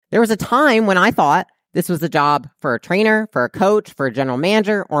There was a time when I thought this was a job for a trainer, for a coach, for a general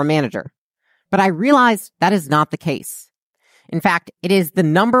manager, or a manager. But I realized that is not the case. In fact, it is the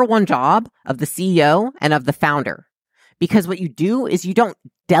number one job of the CEO and of the founder. Because what you do is you don't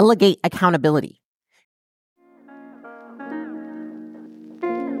delegate accountability.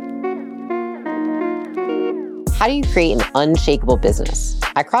 How do you create an unshakable business?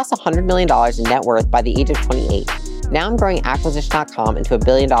 I crossed $100 million in net worth by the age of 28. Now I'm growing Acquisition.com into $1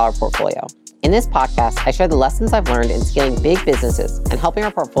 billion portfolio. In this podcast, I share the lessons I've learned in scaling big businesses and helping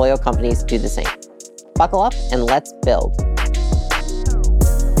our portfolio companies do the same. Buckle up and let's build.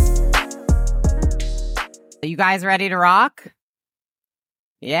 Are you guys ready to rock?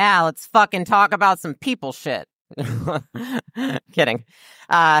 Yeah, let's fucking talk about some people shit. Kidding.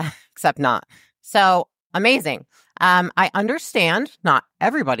 Except not. So, amazing. I understand not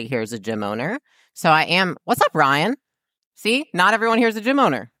everybody here is a gym owner. So I am, what's up, Ryan? See, not everyone here is a gym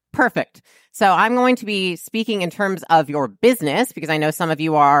owner. Perfect. So I'm going to be speaking in terms of your business because I know some of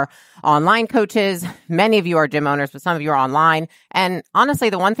you are online coaches. Many of you are gym owners, but some of you are online. And honestly,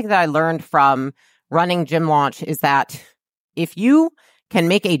 the one thing that I learned from running Gym Launch is that if you can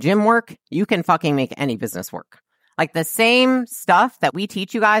make a gym work, you can fucking make any business work. Like the same stuff that we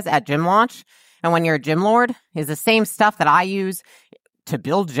teach you guys at Gym Launch and when you're a gym lord is the same stuff that I use to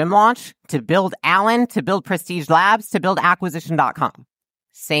build Gym Launch, to build Allen, to build Prestige Labs, to build Acquisition.com.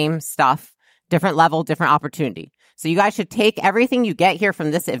 Same stuff, different level, different opportunity. So you guys should take everything you get here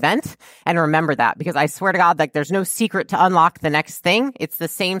from this event and remember that because I swear to God, like there's no secret to unlock the next thing. It's the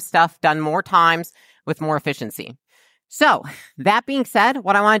same stuff done more times with more efficiency. So that being said,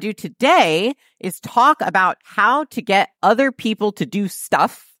 what I want to do today is talk about how to get other people to do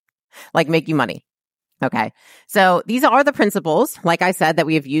stuff like make you money. Okay. So these are the principles, like I said, that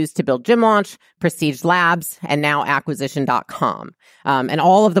we have used to build Gym Launch, Prestige Labs, and now Acquisition.com, and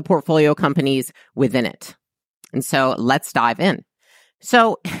all of the portfolio companies within it. And so let's dive in.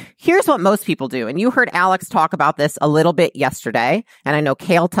 So here's what most people do. And you heard Alex talk about this a little bit yesterday. And I know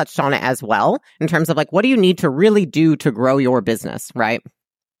Kale touched on it as well in terms of like, what do you need to really do to grow your business, right?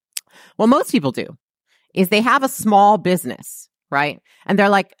 What most people do is they have a small business, right? And they're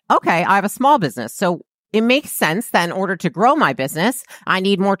like, okay, I have a small business. So it makes sense that in order to grow my business, I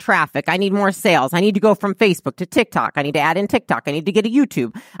need more traffic. I need more sales. I need to go from Facebook to TikTok. I need to add in TikTok. I need to get a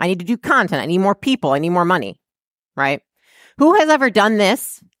YouTube. I need to do content. I need more people. I need more money, right? Who has ever done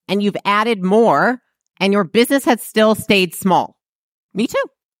this and you've added more and your business has still stayed small? Me too,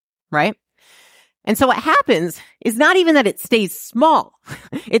 right? And so what happens is not even that it stays small.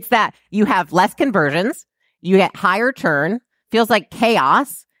 It's that you have less conversions, you get higher churn, feels like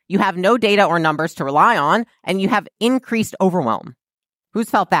chaos, you have no data or numbers to rely on, and you have increased overwhelm. Who's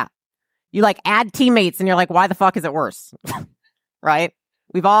felt that? You like add teammates and you're like, why the fuck is it worse? Right?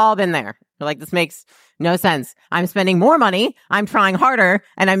 We've all been there. You're like, this makes no sense. I'm spending more money, I'm trying harder,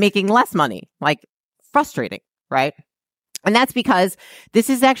 and I'm making less money. Like, frustrating, right? And that's because this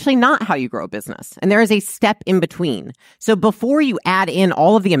is actually not how you grow a business. And there is a step in between. So before you add in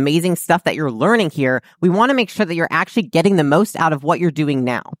all of the amazing stuff that you're learning here, we want to make sure that you're actually getting the most out of what you're doing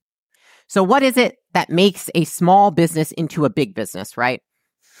now. So what is it that makes a small business into a big business, right?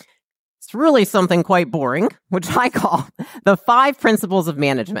 It's really something quite boring, which I call the 5 principles of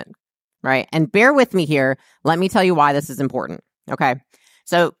management, right? And bear with me here. Let me tell you why this is important, okay?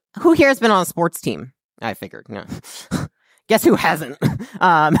 So who here has been on a sports team? I figured, no. Guess who hasn't?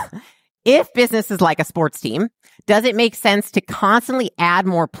 If business is like a sports team, does it make sense to constantly add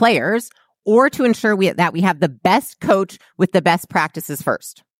more players or to ensure that we have the best coach with the best practices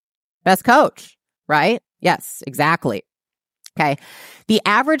first? Best coach, right? Yes, exactly. Okay. The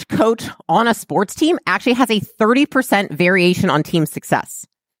average coach on a sports team actually has a 30% variation on team success.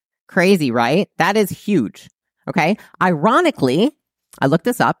 Crazy, right? That is huge. Okay. Ironically, I looked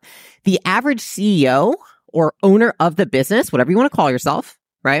this up. The average CEO or owner of the business, whatever you want to call yourself,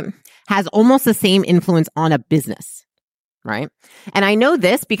 right, has almost the same influence on a business, right? And I know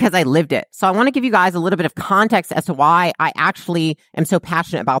this because I lived it. So I want to give you guys a little bit of context as to why I actually am so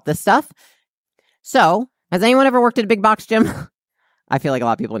passionate about this stuff. So has anyone ever worked at a big box gym? I feel like a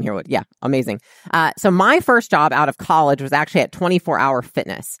lot of people in here would. Yeah, amazing. So my first job out of college was actually at 24 Hour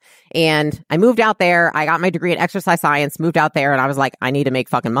Fitness. And I moved out there. I got my degree in exercise science, moved out there, and I was like, I need to make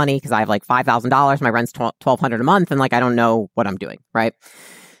fucking money because I have like $5,000. My rent's $1,200 a month, and like I don't know what I'm doing, right?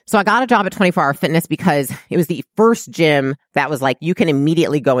 So I got a job at 24 Hour Fitness because it was the first gym that was like, you can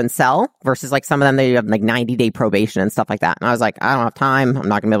immediately go and sell versus like some of them, they have like 90-day probation and stuff like that. And I was like, I don't have time. I'm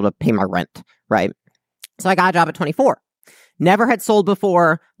not going to be able to pay my rent, right? So I got a job at 24. Never had sold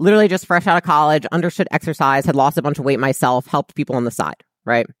before, literally just fresh out of college, understood exercise, had lost a bunch of weight myself, helped people on the side,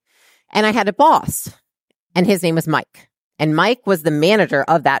 right? And I had a boss, and his name was Mike. And Mike was the manager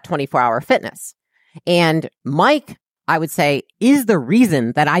of that 24-hour fitness. And Mike, I would say, is the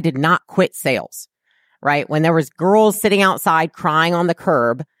reason that I did not quit sales, right? When there was girls sitting outside crying on the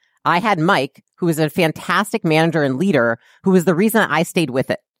curb, I had Mike, who was a fantastic manager and leader, who was the reason I stayed with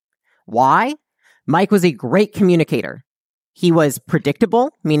it. Why? Mike was a great communicator. He was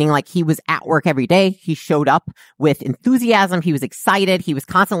predictable, meaning like he was at work every day. He showed up with enthusiasm. He was excited. He was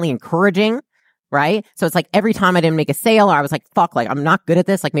constantly encouraging, right? So it's like every time I didn't make a sale or I was like, fuck, like I'm not good at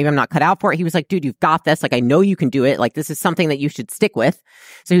this. Like maybe I'm not cut out for it. He was like, dude, you've got this. Like I know you can do it. Like this is something that you should stick with.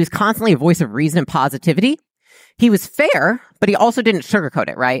 So he was constantly a voice of reason and positivity. He was fair, but he also didn't sugarcoat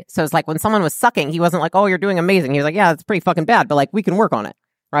it, right? So it's like when someone was sucking, he wasn't like, oh, you're doing amazing. He was like, yeah, it's pretty fucking bad, but like we can work on it,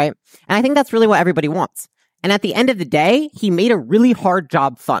 right? And I think that's really what everybody wants. And at the end of the day, he made a really hard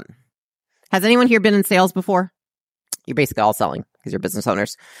job fun. Has anyone here been in sales before? You're basically all selling because you're business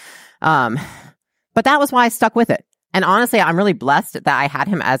owners. But that was why I stuck with it. And honestly, I'm really blessed that I had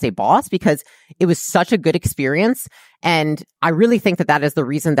him as a boss because it was such a good experience. And I really think that that is the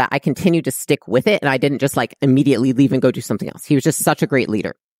reason that I continued to stick with it. And I didn't just like immediately leave and go do something else. He was just such a great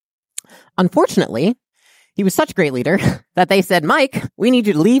leader. Unfortunately, he was such a great leader that they said, Mike, we need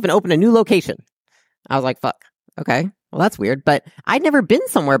you to leave and open a new location. I was like, fuck, okay, well, that's weird. But I'd never been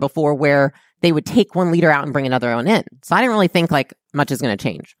somewhere before where they would take one leader out and bring another one in. So I didn't really think like much is going to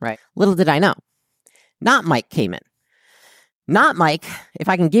change, right? Little did I know. Not Mike came in. Not Mike. If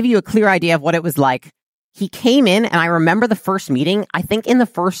I can give you a clear idea of what it was like, he came in and I remember the first meeting, I think in the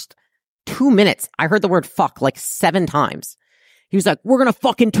first 2 minutes, I heard the word fuck like 7 times. He was like, we're going to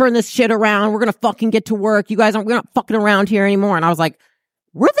fucking turn this shit around. We're going to fucking get to work. We're not fucking around here anymore. And I was like,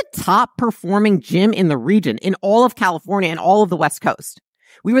 we're the top performing gym in the region, in all of California and all of the West Coast.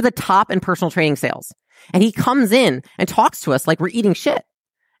 We were the top in personal training sales. And he comes in and talks to us like we're eating shit.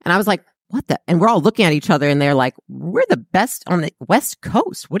 And I was like, what the? And we're all looking at each other and they're like, we're the best on the West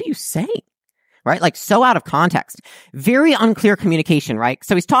Coast. What are you saying? Right? Like so out of context. Very unclear communication, right?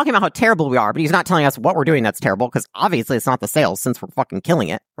 So he's talking about how terrible we are, but he's not telling us what we're doing that's terrible because obviously it's not the sales since we're fucking killing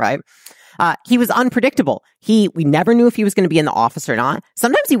it, right? He was unpredictable. We never knew if he was going to be in the office or not.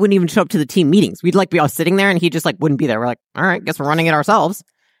 Sometimes he wouldn't even show up to the team meetings. We'd like be all sitting there and he just like wouldn't be there. We're like, all right, guess we're running it ourselves.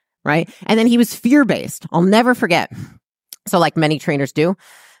 Right. And then he was fear-based. I'll never forget. So like many trainers do,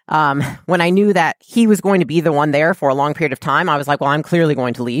 when I knew that he was going to be the one there for a long period of time, I was like, well, I'm clearly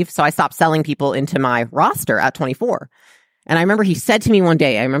going to leave. So I stopped selling people into my roster at 24. And I remember he said to me one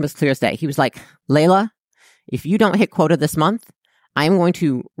day, I remember this clear as day. He was like, Layla, if you don't hit quota this month, I'm going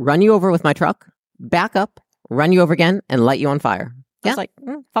to run you over with my truck, back up, run you over again, and light you on fire. Yeah. I was like,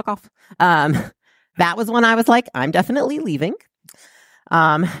 fuck off. That was when I was like, I'm definitely leaving.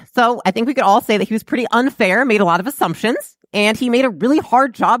 So I think we could all say that he was pretty unfair, made a lot of assumptions, and he made a really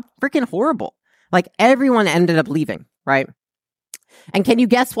hard job freaking horrible. Like everyone ended up leaving, right? And can you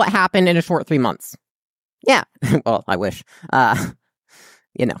guess what happened in a short 3 months? Yeah. Well, I wish.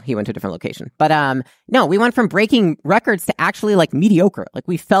 He went to a different location. But no, we went from breaking records to actually like mediocre. Like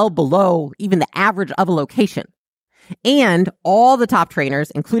we fell below even the average of a location. And all the top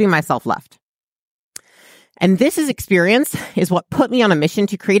trainers, including myself, left. And this experience is what put me on a mission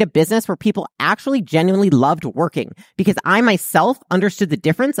to create a business where people actually genuinely loved working, because I myself understood the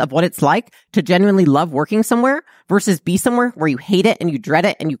difference of what it's like to genuinely love working somewhere versus be somewhere where you hate it and you dread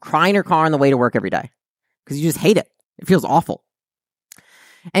it and you cry in your car on the way to work every day because you just hate it. It feels awful.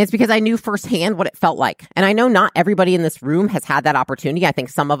 And it's because I knew firsthand what it felt like. And I know not everybody in this room has had that opportunity. I think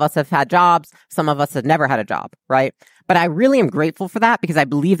some of us have had jobs. Some of us have never had a job, right? But I really am grateful for that because I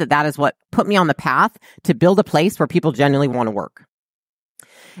believe that that is what put me on the path to build a place where people genuinely want to work.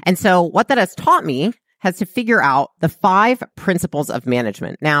 And so what that has taught me has to figure out the 5 principles of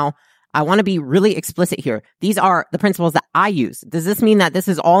management. Now, I want to be really explicit here. These are the principles that I use. Does this mean that this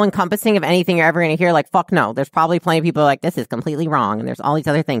is all encompassing of anything you're ever going to hear? Like, fuck no. There's probably plenty of people like, this is completely wrong. And there's all these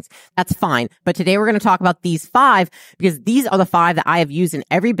other things. That's fine. But today we're going to talk about these 5 because these are the 5 that I have used in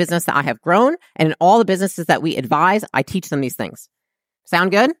every business that I have grown. And in all the businesses that we advise, I teach them these things.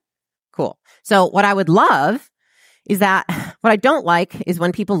 Sound good? Cool. So what I would love is that what I don't like is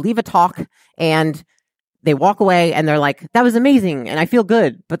when people leave a talk and they walk away and they're like, that was amazing and I feel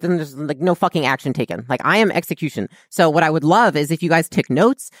good, but then there's like no fucking action taken. Like I am execution. So what I would love is if you guys take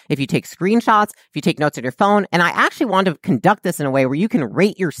notes, if you take screenshots, if you take notes on your phone, and I actually want to conduct this in a way where you can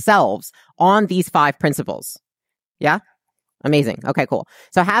rate yourselves on these 5 principles. Yeah? Amazing. Okay, cool.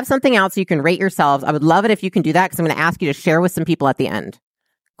 So have something else so you can rate yourselves. I would love it if you can do that because I'm going to ask you to share with some people at the end.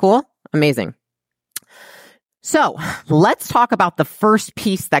 Cool? Amazing. So let's talk about the first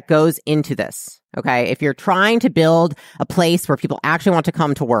piece that goes into this. Okay. If you're trying to build a place where people actually want to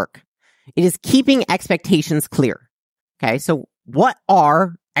come to work, It is keeping expectations clear. Okay, so what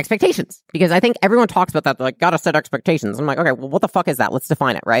are expectations? Because I think everyone talks about that. They're like, gotta set expectations. I'm like, okay, well, what the fuck is that? Let's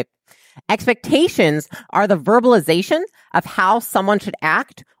define it, right? Expectations are the verbalization of how someone should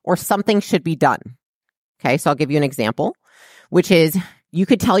act or something should be done. Okay, so I'll give you an example, which is you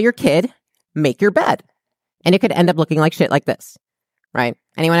could tell your kid, make your bed, and it could end up looking like shit like this, right?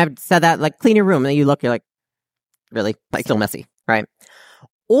 Anyone have said that? Like, clean your room, and then you look, you're like, really? Like, still messy, right?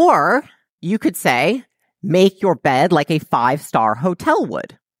 Or you could say, make your bed like a 5-star hotel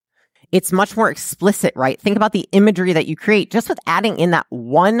would. It's much more explicit, right? Think about the imagery that you create just with adding in that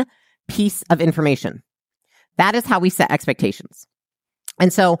one piece of information. That is how we set expectations.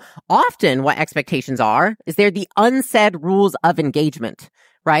 And so often what expectations are is they're the unsaid rules of engagement,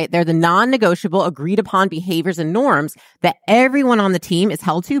 right? They're the non-negotiable agreed upon behaviors and norms that everyone on the team is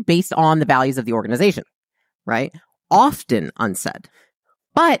held to based on the values of the organization, right? Often unsaid.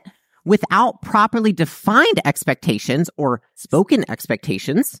 But without properly defined expectations or spoken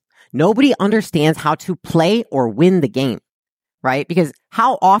expectations, nobody understands how to play or win the game, right? Because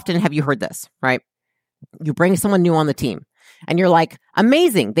how often have you heard this, right? You bring someone new on the team and you're like,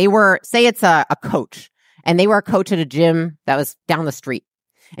 amazing. They were, say it's a coach, and they were a coach at a gym that was down the street.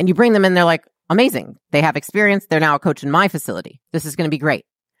 And you bring them in, they're like, amazing. They have experience. They're now a coach in my facility. This is going to be great.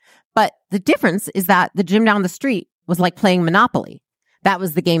 But the difference is that the gym down the street was like playing Monopoly. That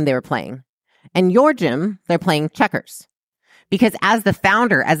was the game they were playing. And your gym, they're playing checkers. Because as the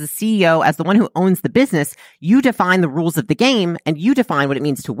founder, as the CEO, as the one who owns the business, you define the rules of the game and you define what it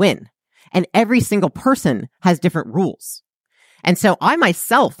means to win. And every single person has different rules. And so I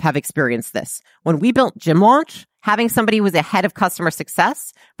myself have experienced this. When we built Gym Launch, having somebody who was a head of customer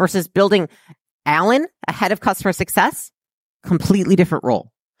success versus building Alan, a head of customer success, completely different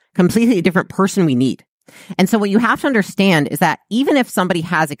role, completely different person we need. And so what you have to understand is that even if somebody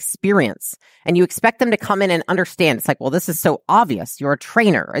has experience and you expect them to come in and understand, it's like, well, this is so obvious. You're a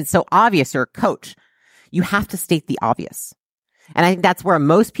trainer. It's so obvious you're a coach. You have to state the obvious. And I think that's where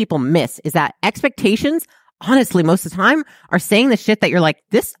most people miss is that expectations, honestly, most of the time are saying the shit that you're like,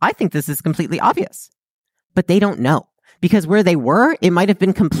 I think this is completely obvious, but they don't know because where they were, it might have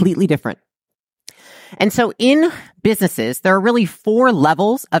been completely different. And so in businesses, there are really 4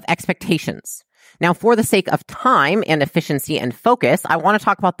 levels of expectations. Now, for the sake of time and efficiency and focus, I want to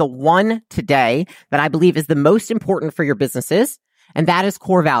talk about the one today that I believe is the most important for your businesses, and that is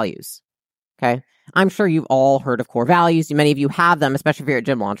core values. Okay. I'm sure you've all heard of core values. Many of you have them, especially if you're at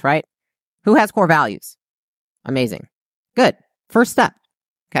Gym Launch, right? Who has core values? Amazing. Good. First step.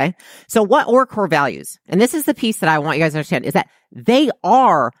 Okay. So what are core values? And this is the piece that I want you guys to understand is that they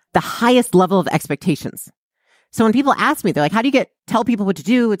are the highest level of expectations. So when people ask me, they're like, how do you tell people what to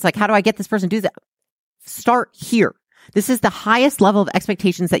do? It's like, how do I get this person to do that? Start here. This is the highest level of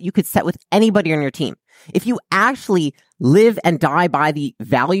expectations that you could set with anybody on your team. If you actually live and die by the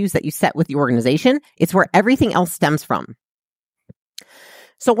values that you set with the organization, it's where everything else stems from.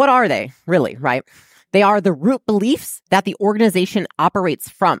 So what are they really, right? They are the root beliefs that the organization operates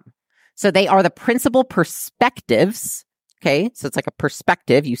from. So they are the principal perspectives. Okay. So it's like a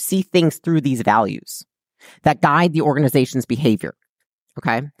perspective. You see things through these values that guide the organization's behavior.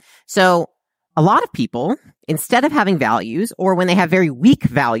 Okay. So a lot of people, instead of having values, or when they have very weak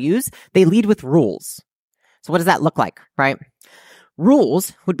values, they lead with rules. So what does that look like, right?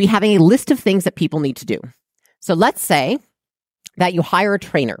 Rules would be having a list of things that people need to do. So let's say that you hire a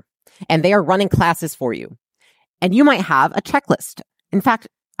trainer and they are running classes for you. And you might have a checklist. In fact,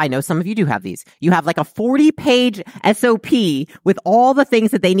 I know some of you do have these. You have like a 40-page SOP with all the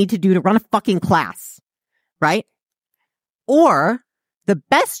things that they need to do to run a fucking class, right? Or the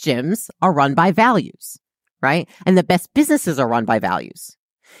best gyms are run by values, right? And the best businesses are run by values.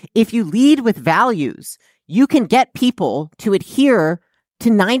 If you lead with values, you can get people to adhere to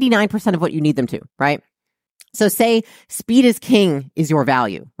 99% of what you need them to, right? So say speed is king is your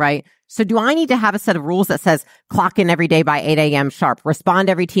value, right? So do I need to have a set of rules that says clock in every day by 8 a.m. sharp, respond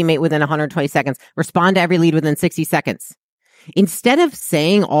to every teammate within 120 seconds, respond to every lead within 60 seconds? Instead of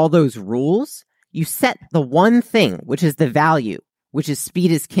saying all those rules, you set the one thing, which is the value, which is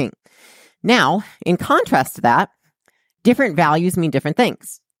speed is king. Now, in contrast to that, different values mean different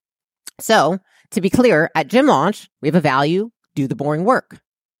things. So to be clear, at Gym Launch, we have a value, do the boring work.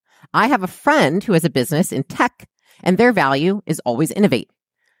 I have a friend who has a business in tech, and their value is always innovate.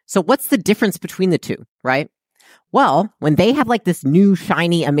 So what's the difference between the two, right? Well, when they have like this new,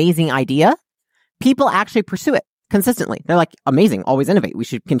 shiny, amazing idea, people actually pursue it consistently. They're like, amazing, always innovate. We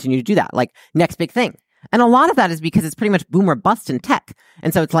should continue to do that. Like, next big thing. And a lot of that is because it's pretty much boom or bust in tech.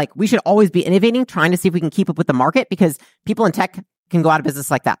 And so it's like, we should always be innovating, trying to see if we can keep up with the market because people in tech can go out of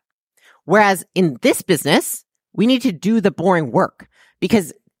business like that. Whereas in this business, we need to do the boring work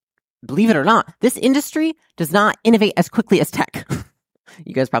because, believe it or not, this industry does not innovate as quickly as tech.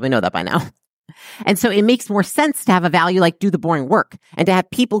 You guys probably know that by now. And so it makes more sense to have a value like do the boring work and to have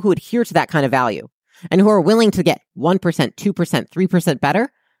people who adhere to that kind of value and who are willing to get 1%, 2%, 3%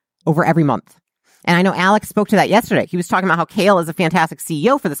 better over every month. And I know Alex spoke to that yesterday. He was talking about how Kale is a fantastic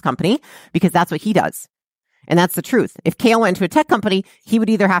CEO for this company because that's what he does. And that's the truth. If Kale went into a tech company, he would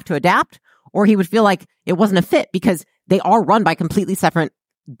either have to adapt or he would feel like it wasn't a fit because they are run by completely separate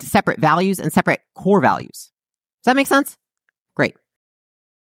values and separate core values. Does that make sense? Great.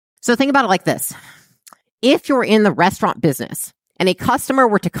 So think about it like this. If you're in the restaurant business and a customer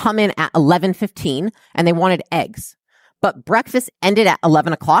were to come in at 11:15 and they wanted eggs, but breakfast ended at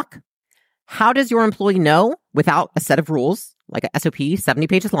 11 o'clock, how does your employee know without a set of rules, like a SOP 70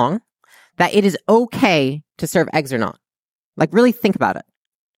 pages long, that it is okay to serve eggs or not? Like really think about it.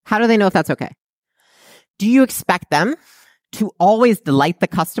 How do they know if that's okay? Do you expect them to always delight the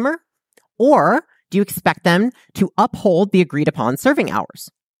customer, or do you expect them to uphold the agreed upon serving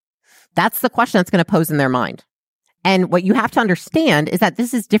hours? That's the question that's going to pose in their mind. And what you have to understand is that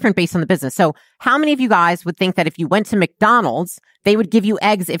this is different based on the business. So how many of you guys would think that if you went to McDonald's, they would give you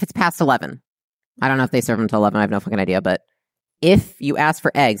eggs if it's past 11? I don't know if they serve them until 11. I have no fucking idea. But if you asked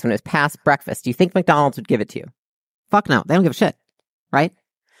for eggs when it was past breakfast, do you think McDonald's would give it to you? Fuck no. They don't give a shit. Right?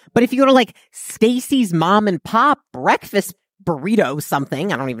 But if you go to like Stacy's mom and pop breakfast burrito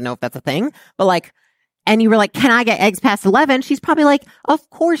something, I don't even know if that's a thing, but like, and you were like, can I get eggs past 11? She's probably like, of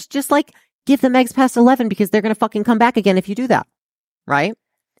course, just like give them eggs past 11 because they're going to fucking come back again if you do that. Right?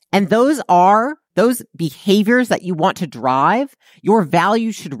 And those behaviors that you want to drive, your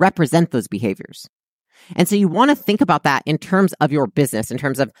values should represent those behaviors. And so you want to think about that in terms of your business, in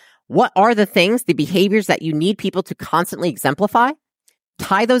terms of what are the things, the behaviors that you need people to constantly exemplify,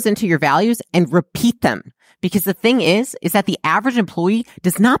 tie those into your values and repeat them. Because the thing is that the average employee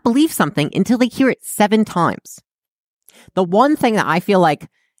does not believe something until they hear it 7 times. The one thing that I feel like,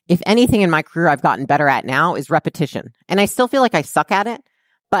 if anything in my career I've gotten better at now is repetition. And I still feel like I suck at it,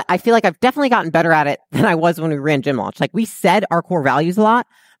 but I feel like I've definitely gotten better at it than I was when we ran Gym Launch. Like we said our core values a lot,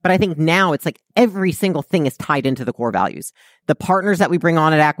 but I think now it's like every single thing is tied into the core values. The partners that we bring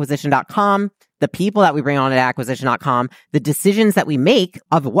on at acquisition.com, the people that we bring on at acquisition.com, the decisions that we make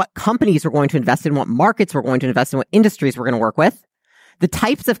of what companies we're going to invest in, what markets we're going to invest in, what industries we're going to work with, the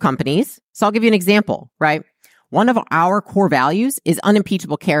types of companies. So I'll give you an example, right? One of our core values is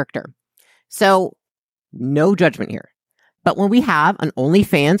unimpeachable character. So no judgment here. But when we have an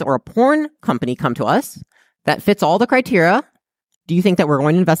OnlyFans or a porn company come to us that fits all the criteria, do you think that we're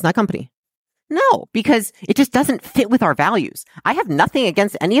going to invest in that company? No, because it just doesn't fit with our values. I have nothing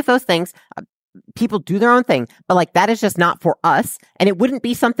against any of those things. People do their own thing, but like that is just not for us. And it wouldn't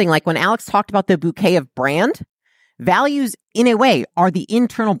be something like when Alex talked about the bouquet of brand, values in a way are the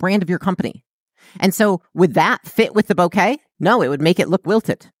internal brand of your company. And so would that fit with the bouquet? No, it would make it look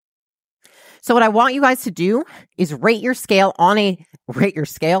wilted. So what I want you guys to do is rate yourself on a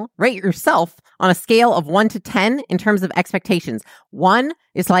scale of 1 to 10 in terms of expectations. 1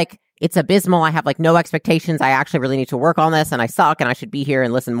 is like, it's abysmal. I have like no expectations. I actually really need to work on this and I suck and I should be here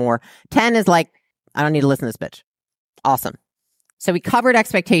and listen more. 10 is like, I don't need to listen to this bitch. Awesome. So we covered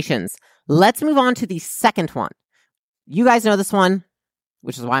expectations. Let's move on to the second one. You guys know this one,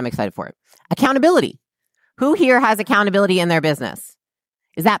 which is why I'm excited for it. Accountability. Who here has accountability in their business?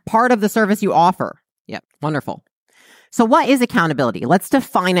 Is that part of the service you offer? Yep. Wonderful. So what is accountability? Let's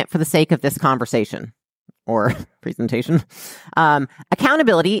define it for the sake of this conversation or presentation.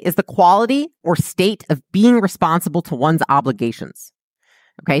 Accountability is the quality or state of being responsible to one's obligations.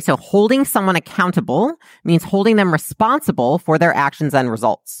 Okay. So holding someone accountable means holding them responsible for their actions and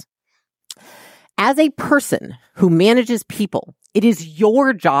results. As a person who manages people, it is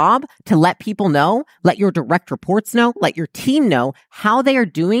your job to let people know, let your direct reports know, let your team know how they are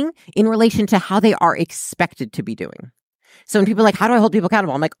doing in relation to how they are expected to be doing. So when people are like, how do I hold people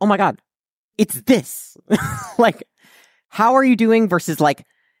accountable? I'm like, oh my God, it's this. Like, how are you doing versus like,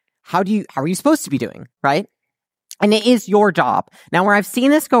 how are you supposed to be doing? Right? And it is your job. Now, where I've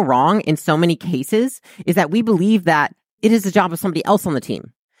seen this go wrong in so many cases is that we believe that it is the job of somebody else on the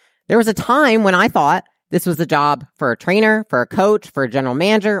team. There was a time when I thought this was the job for a trainer, for a coach, for a general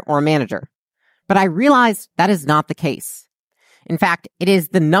manager, or a manager. But I realized that is not the case. In fact, it is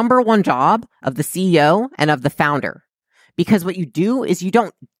the number one job of the CEO and of the founder. Because what you do is you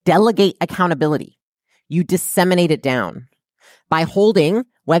don't delegate accountability. You disseminate it down. By holding,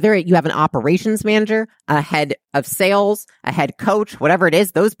 whether you have an operations manager, a head of sales, a head coach, whatever it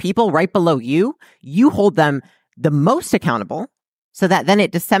is, those people right below you, you hold them the most accountable so that then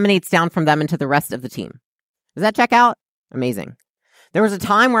it disseminates down from them into the rest of the team. Does that check out? Amazing. There was a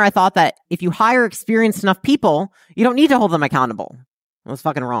time where I thought that if you hire experienced enough people, you don't need to hold them accountable. I was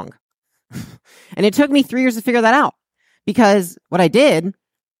fucking wrong. And it took me 3 years to figure that out, because what I did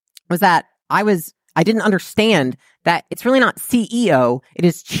was that I didn't understand that it's really not CEO, it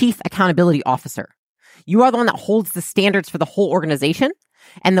is Chief Accountability Officer. You are the one that holds the standards for the whole organization.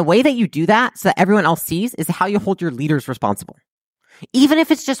 And the way that you do that so that everyone else sees is how you hold your leaders responsible. Even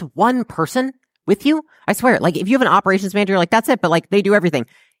if it's just one person with you, I swear, like if you have an operations manager, like that's it, but like they do everything.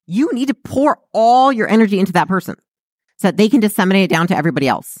 You need to pour all your energy into that person so that they can disseminate it down to everybody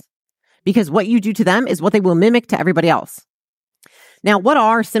else. Because what you do to them is what they will mimic to everybody else. Now, what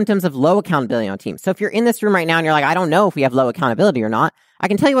are symptoms of low accountability on teams? So if you're in this room right now and you're like, I don't know if we have low accountability or not, I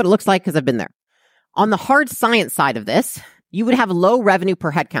can tell you what it looks like because I've been there. On the hard science side of this, you would have low revenue per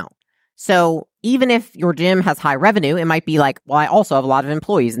head count. So even if your gym has high revenue, it might be like, well, I also have a lot of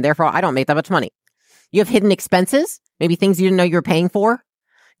employees and therefore I don't make that much money. You have hidden expenses, maybe things you didn't know you were paying for.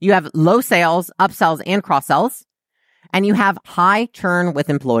 You have low sales, upsells, and cross-sells. And you have high churn with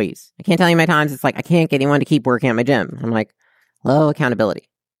employees. I can't tell you how many times it's like, I can't get anyone to keep working at my gym. I'm like, low accountability.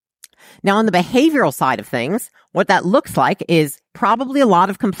 Now, on the behavioral side of things, what that looks like is probably a lot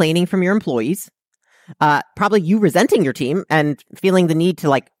of complaining from your employees. Probably you resenting your team and feeling the need to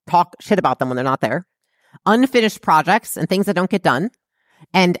like talk shit about them when they're not there. Unfinished projects and things that don't get done.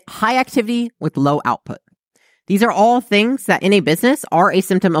 And high activity with low output. These are all things that in a business are a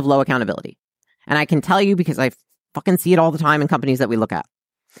symptom of low accountability. And I can tell you because I fucking see it all the time in companies that we look at.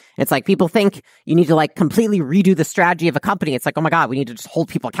 It's like people think you need to like completely redo the strategy of a company. It's like, oh my God, we need to just hold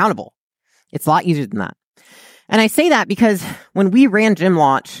people accountable. It's a lot easier than that. And I say that because when we ran Gym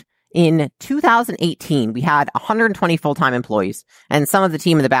Launch in 2018, we had 120 full-time employees. And some of the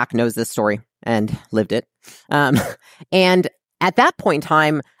team in the back knows this story and lived it. And at that point in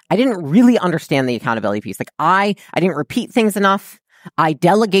time, I didn't really understand the accountability piece. Like I didn't repeat things enough. I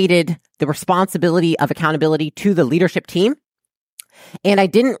delegated the responsibility of accountability to the leadership team, and I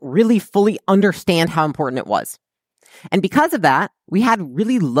didn't really fully understand how important it was. And because of that, we had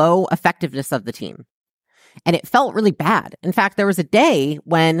really low effectiveness of the team, and it felt really bad. In fact, there was a day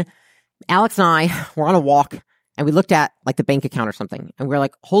when Alex and I were on a walk, and we looked at like the bank account or something, and we were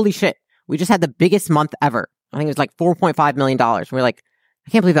like, holy shit, we just had the biggest month ever. I think it was like $4.5 million. And we were like,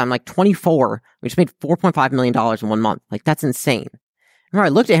 I can't believe that. I'm like 24. We just made $4.5 million in 1 month. Like, that's insane. Remember, I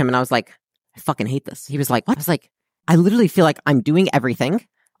looked at him and I was like, I fucking hate this. He was like, what? I was like, I literally feel like I'm doing everything.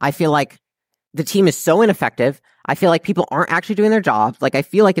 I feel like the team is so ineffective. I feel like people aren't actually doing their jobs. Like, I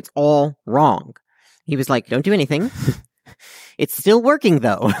feel like it's all wrong. He was like, don't do anything. It's still working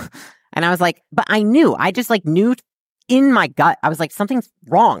though. And I was like, but I just like knew in my gut. I was like, something's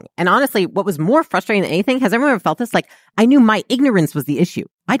wrong. And honestly, what was more frustrating than anything, has everyone ever felt this? Like, I knew my ignorance was the issue.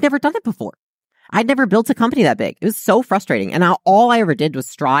 I'd never done it before. I'd never built a company that big. It was so frustrating. And all I ever did was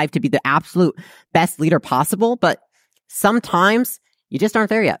strive to be the absolute best leader possible. But sometimes you just aren't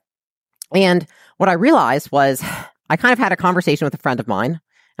there yet. And what I realized was I kind of had a conversation with a friend of mine.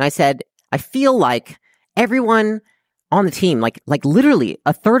 And I said, I feel like everyone on the team, like literally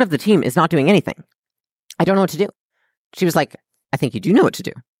a third of the team is not doing anything. I don't know what to do. She was like, I think you do know what to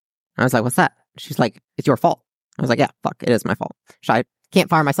do. I was like, what's that? She's like, it's your fault. I was like, yeah, fuck, it is my fault. Can't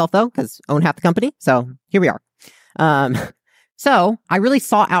fire myself though, because own half the company. So here we are. So I really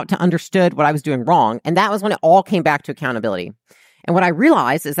sought out to understood what I was doing wrong. And that was when it all came back to accountability. And what I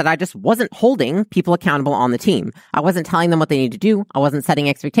realized is that I just wasn't holding people accountable on the team. I wasn't telling them what they need to do. I wasn't setting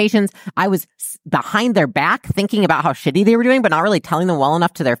expectations. I was behind their back thinking about how shitty they were doing, but not really telling them well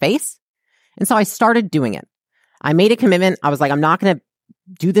enough to their face. And so I started doing it. I made a commitment. I was like, I'm not going to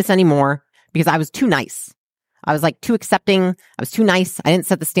do this anymore because I was too nice. I was like too accepting. I was too nice. I didn't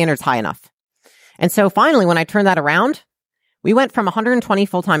set the standards high enough. And so finally, when I turned that around, we went from 120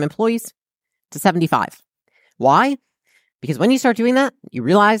 full-time employees to 75. Why? Because when you start doing that, you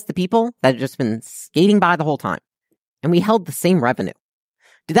realize the people that had just been skating by the whole time. And we held the same revenue.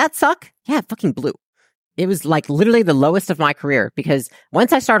 Did that suck? Yeah, it fucking blew. It was like literally the lowest of my career because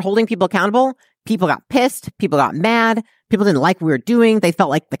once I started holding people accountable, people got pissed, people got mad, people didn't like what we were doing. They felt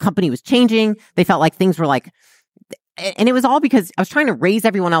like the company was changing. They felt like things were like, and it was all because I was trying to raise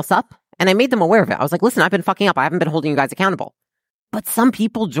everyone else up and I made them aware of it. I was like, listen, I've been fucking up. I haven't been holding you guys accountable. But some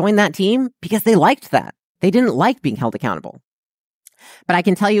people joined that team because they liked that. They didn't like being held accountable. But I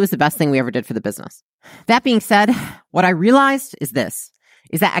can tell you it was the best thing we ever did for the business. That being said, what I realized is this,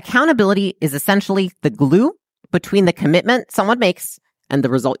 is that accountability is essentially the glue between the commitment someone makes and the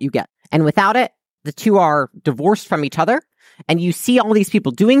result you get. And without it, the two are divorced from each other and you see all these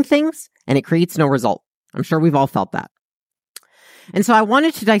people doing things and it creates no result. I'm sure we've all felt that. And so I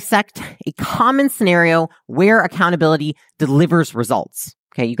wanted to dissect a common scenario where accountability delivers results.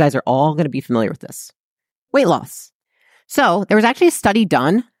 Okay, you guys are all going to be familiar with this. Weight loss. So there was actually a study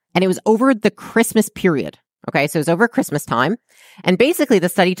done, and it was over the Christmas period. Okay, so it was over Christmas time. And basically the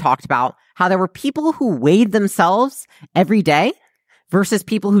study talked about how there were people who weighed themselves every day versus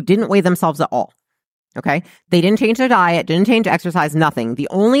people who didn't weigh themselves at all. Okay, they didn't change their diet, didn't change exercise, nothing. The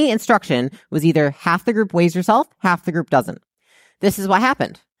only instruction was either half the group weighs yourself, half the group doesn't. This is what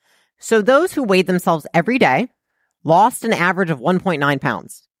happened. So those who weighed themselves every day lost an average of 1.9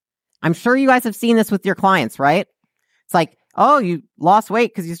 pounds. I'm sure you guys have seen this with your clients, right? It's like, oh, you lost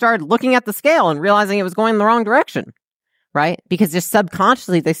weight because you started looking at the scale and realizing it was going in the wrong direction, right? Because just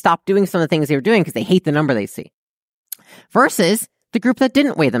subconsciously, they stopped doing some of the things they were doing because they hate the number they see. Versus the group that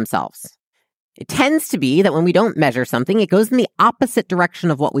didn't weigh themselves. It tends to be that when we don't measure something, it goes in the opposite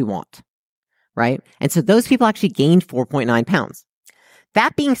direction of what we want, right? And so those people actually gained 4.9 pounds.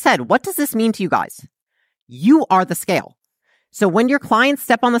 That being said, what does this mean to you guys? You are the scale. So when your clients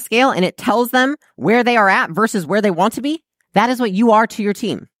step on the scale and it tells them where they are at versus where they want to be, that is what you are to your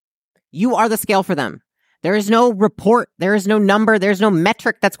team. You are the scale for them. There is no report. There is no number. There's no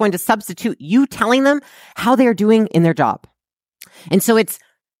metric that's going to substitute you telling them how they are doing in their job. And so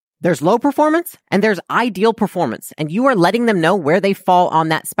there's low performance and there's ideal performance, and you are letting them know where they fall on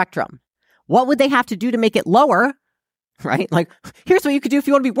that spectrum. What would they have to do to make it lower, right? Like, here's what you could do if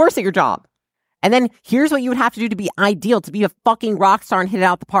you want to be worse at your job. And then here's what you would have to do to be ideal, to be a fucking rock star and hit it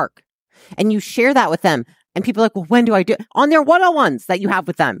out the park. And you share that with them. And people are like, well, when do I do it? On their one-on-ones that you have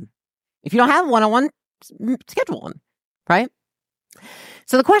with them. If you don't have a one-on-one, schedule one, right?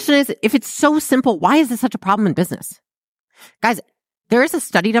 So the question is, if it's so simple, why is this such a problem in business? Guys, there is a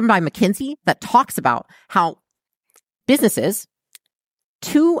study done by McKinsey that talks about how businesses,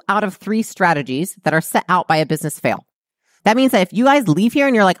 2 out of 3 strategies that are set out by a business fail. That means that if you guys leave here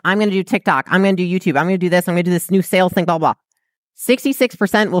and you're like, I'm going to do TikTok, I'm going to do YouTube, I'm going to do this, I'm going to do this new sales thing, blah, blah,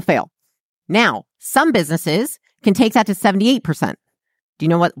 66% will fail. Now, some businesses can take that to 78%. Do you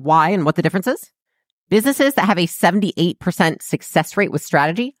know why and what the difference is? Businesses that have a 78% success rate with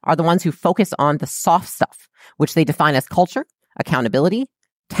strategy are the ones who focus on the soft stuff, which they define as culture, accountability,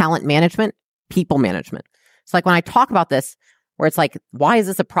 talent management, people management. So like when I talk about this, where it's like, why is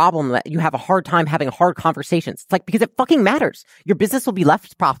this a problem that you have a hard time having hard conversations? It's like, because it fucking matters. Your business will be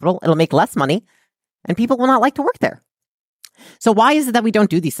less profitable. It'll make less money and people will not like to work there. So why is it that we don't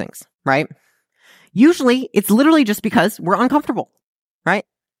do these things, right? Usually it's literally just because we're uncomfortable, right?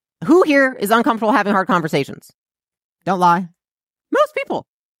 Who here is uncomfortable having hard conversations? Don't lie. Most people.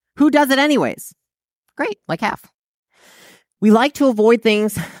 Who does it anyways? Great, like half. We like to avoid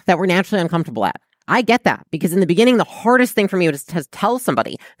things that we're naturally uncomfortable at. I get that, because in the beginning, the hardest thing for me was to tell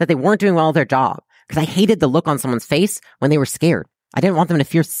somebody that they weren't doing well at their job, because I hated the look on someone's face when they were scared. I didn't want them to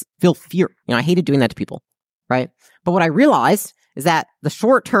feel fear. I hated doing that to people, right? But what I realized is that the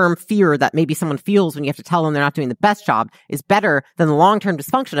short-term fear that maybe someone feels when you have to tell them they're not doing the best job is better than the long-term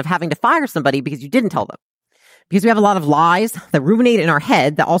dysfunction of having to fire somebody because you didn't tell them. Because we have a lot of lies that ruminate in our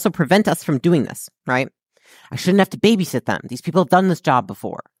head that also prevent us from doing this, right? I shouldn't have to babysit them. These people have done this job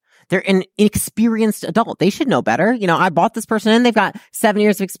before. They're an inexperienced adult. They should know better. I bought this person in. They've got 7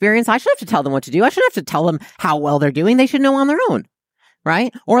 years of experience. I shouldn't have to tell them what to do. I shouldn't have to tell them how well they're doing. They should know on their own,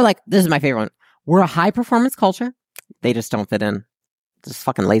 right? Or like, this is my favorite one. We're a high-performance culture. They just don't fit in. Just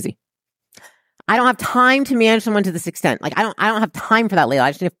fucking lazy. I don't have time to manage someone to this extent. Like, I don't have time for that, Layla.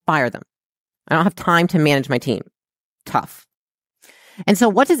 I just need to fire them. I don't have time to manage my team. Tough. And so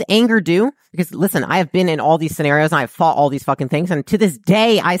what does anger do? Because listen, I have been in all these scenarios and I've fought all these fucking things. And to this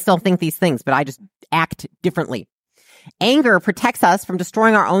day, I still think these things, but I just act differently. Anger protects us from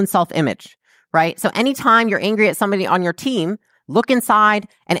destroying our own self-image, right? So anytime you're angry at somebody on your team, look inside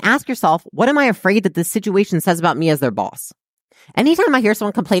and ask yourself, what am I afraid that this situation says about me as their boss? Anytime I hear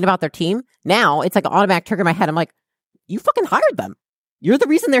someone complain about their team, now it's like an automatic trigger in my head. I'm like, you fucking hired them. You're the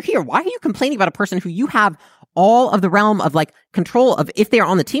reason they're here. Why are you complaining about a person who you have all of the realm of like control of if they are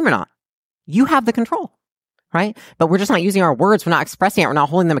on the team or not? You have the control, right? But we're just not using our words. We're not expressing it. We're not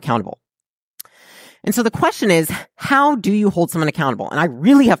holding them accountable. And so the question is, how do you hold someone accountable? And I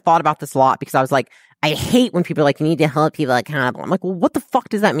really have thought about this a lot because I was like, I hate when people are like, you need to hold people accountable. I'm like, well, what the fuck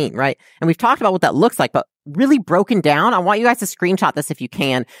does that mean, right? And we've talked about what that looks like, but really broken down, I want you guys to screenshot this if you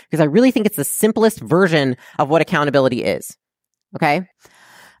can, because I really think it's the simplest version of what accountability is. Okay?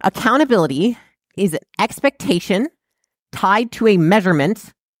 Accountability is an expectation tied to a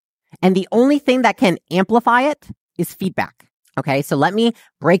measurement, and the only thing that can amplify it is feedback. Okay? So let me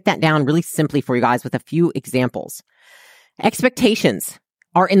break that down really simply for you guys with a few examples. Expectations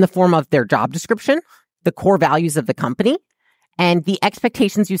are in the form of their job description, the core values of the company, and the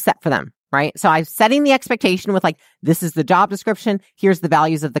expectations you set for them, right? So I'm setting the expectation with like, this is the job description. Here's the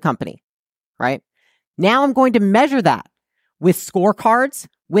values of the company, right? Now I'm going to measure that with scorecards,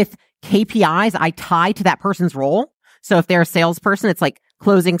 with KPIs I tie to that person's role. So if they're a salesperson, it's like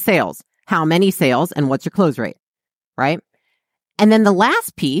closing sales, how many sales, and what's your close rate, right? And then the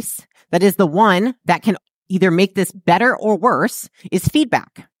last piece, that is the one that can either make this better or worse, is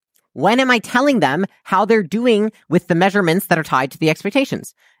feedback. When am I telling them how they're doing with the measurements that are tied to the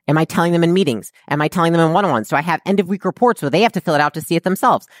expectations? Am I telling them in meetings? Am I telling them in one-on-ones? Do I have end-of-week reports where they have to fill it out to see it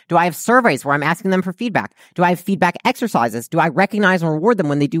themselves? Do I have surveys where I'm asking them for feedback? Do I have feedback exercises? Do I recognize and reward them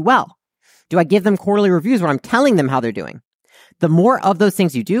when they do well? Do I give them quarterly reviews where I'm telling them how they're doing? The more of those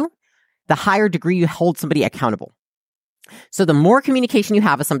things you do, the higher degree you hold somebody accountable. So the more communication you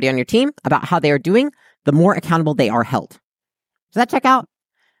have with somebody on your team about how they are doing, the more accountable they are held. Does that check out?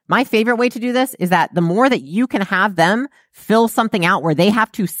 My favorite way to do this is that the more that you can have them fill something out where they have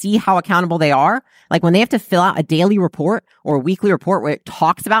to see how accountable they are, like when they have to fill out a daily report or a weekly report where it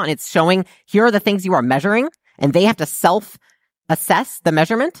talks about and it's showing, here are the things you are measuring, and they have to self-assess the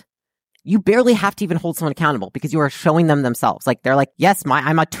measurement, you barely have to even hold someone accountable because you are showing them themselves. Like they're like, yes,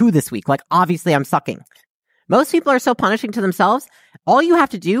 I'm a 2 this week. Like obviously I'm sucking. Most people are so punishing to themselves. All you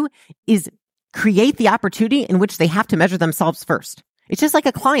have to do is create the opportunity in which they have to measure themselves first. It's just like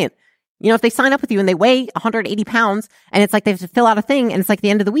a client. You know, if they sign up with you and they weigh 180 pounds and it's like they have to fill out a thing and it's like the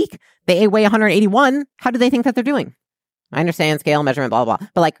end of the week, they weigh 181. How do they think that they're doing? I understand scale, measurement, blah, blah, blah.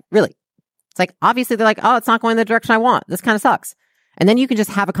 But like, really, it's like, obviously they're like, oh, it's not going the direction I want. This kind of sucks. And then you can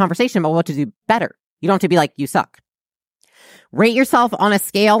just have a conversation about what to do better. You don't have to be like, you suck. Rate yourself on a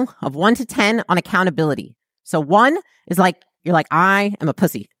scale of 1 to 10 on accountability. So 1 is like, you're like, I am a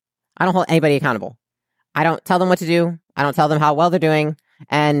pussy. I don't hold anybody accountable. I don't tell them what to do. I don't tell them how well they're doing.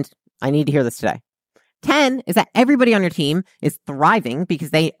 And I need to hear this today. 10 is that everybody on your team is thriving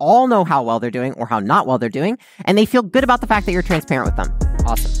because they all know how well they're doing or how not well they're doing. And they feel good about the fact that you're transparent with them.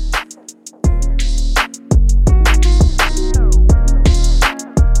 Awesome.